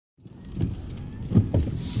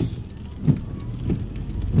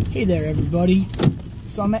Hey there, everybody.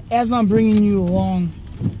 So as I'm bringing you along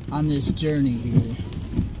on this journey here,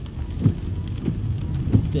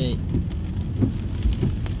 that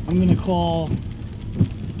I'm going to call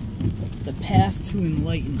the Path to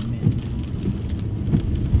Enlightenment.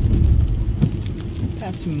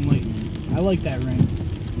 Path to Enlightenment. I like that ring.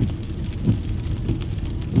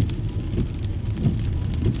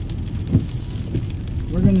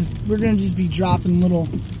 We're gonna just be dropping little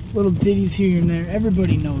ditties here and there.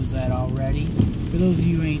 Everybody knows that already. For those of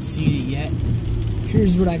you who ain't seen it yet,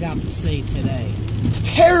 here's what I got to say today.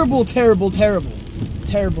 Terrible, terrible, terrible,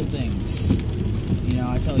 terrible things. You know,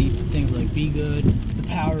 I tell you things like be good, the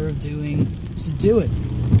power of doing. Just do it.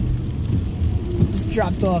 Just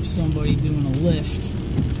dropped off somebody doing a Lyft.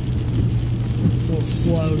 It's a little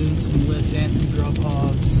slow doing some lifts and some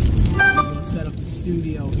Grubhubs. I'm gonna set up the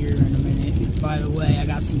studio here in a minute. By the way, I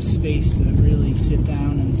got some space to really sit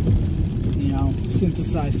down and, you know,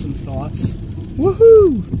 synthesize some thoughts.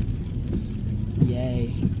 Woohoo!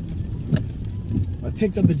 Yay. I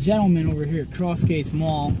picked up a gentleman over here at Crossgates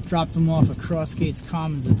Mall, dropped him off at Crossgates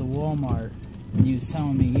Commons at the Walmart, and he was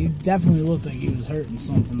telling me, you definitely looked like he was hurting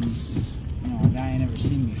something, you know, a guy I ain't never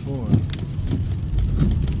seen before.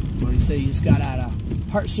 But he said he just got out of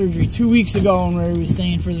heart surgery 2 weeks ago, and where he was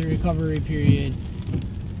staying for the recovery period,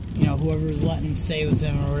 you know, whoever was letting him stay with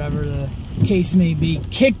him or whatever the case may be,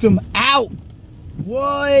 kicked him out.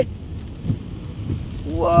 What?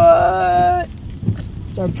 What?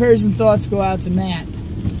 So our prayers and thoughts go out to Matt.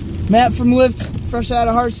 Matt from Lyft, fresh out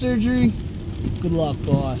of heart surgery. Good luck,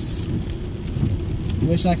 boss.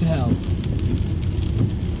 Wish I could help.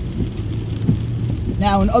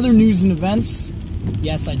 Now, in other news and events,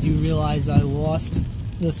 yes, I do realize I lost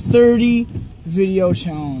the 30 video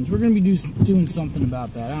challenge. We're going to be doing something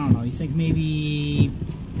about that. I don't know. You think maybe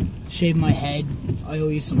shave my head? I owe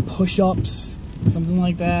you some push-ups? Something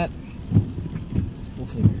like that? We'll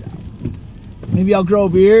figure it out. Maybe I'll grow a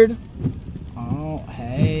beard? Oh,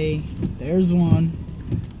 hey. There's one.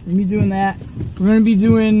 We're going to be doing that. We're going to be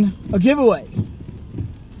doing a giveaway.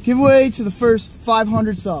 Giveaway to the first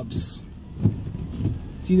 500 subs.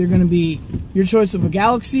 It's either going to be your choice of a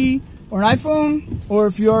Galaxy or an iPhone, or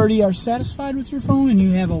if you already are satisfied with your phone and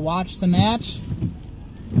you have a watch to match,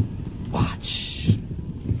 watch.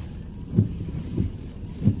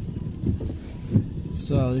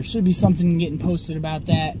 So there should be something getting posted about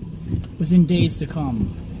that within days to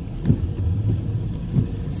come.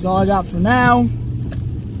 That's all I got for now.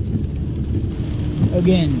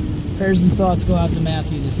 Again, prayers and thoughts go out to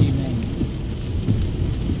Matthew this evening.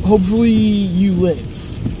 Hopefully you live.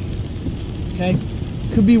 Okay?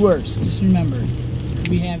 Could be worse. Just remember, you could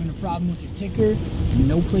be having a problem with your ticker and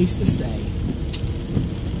no place to stay.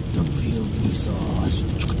 The real Vsauce.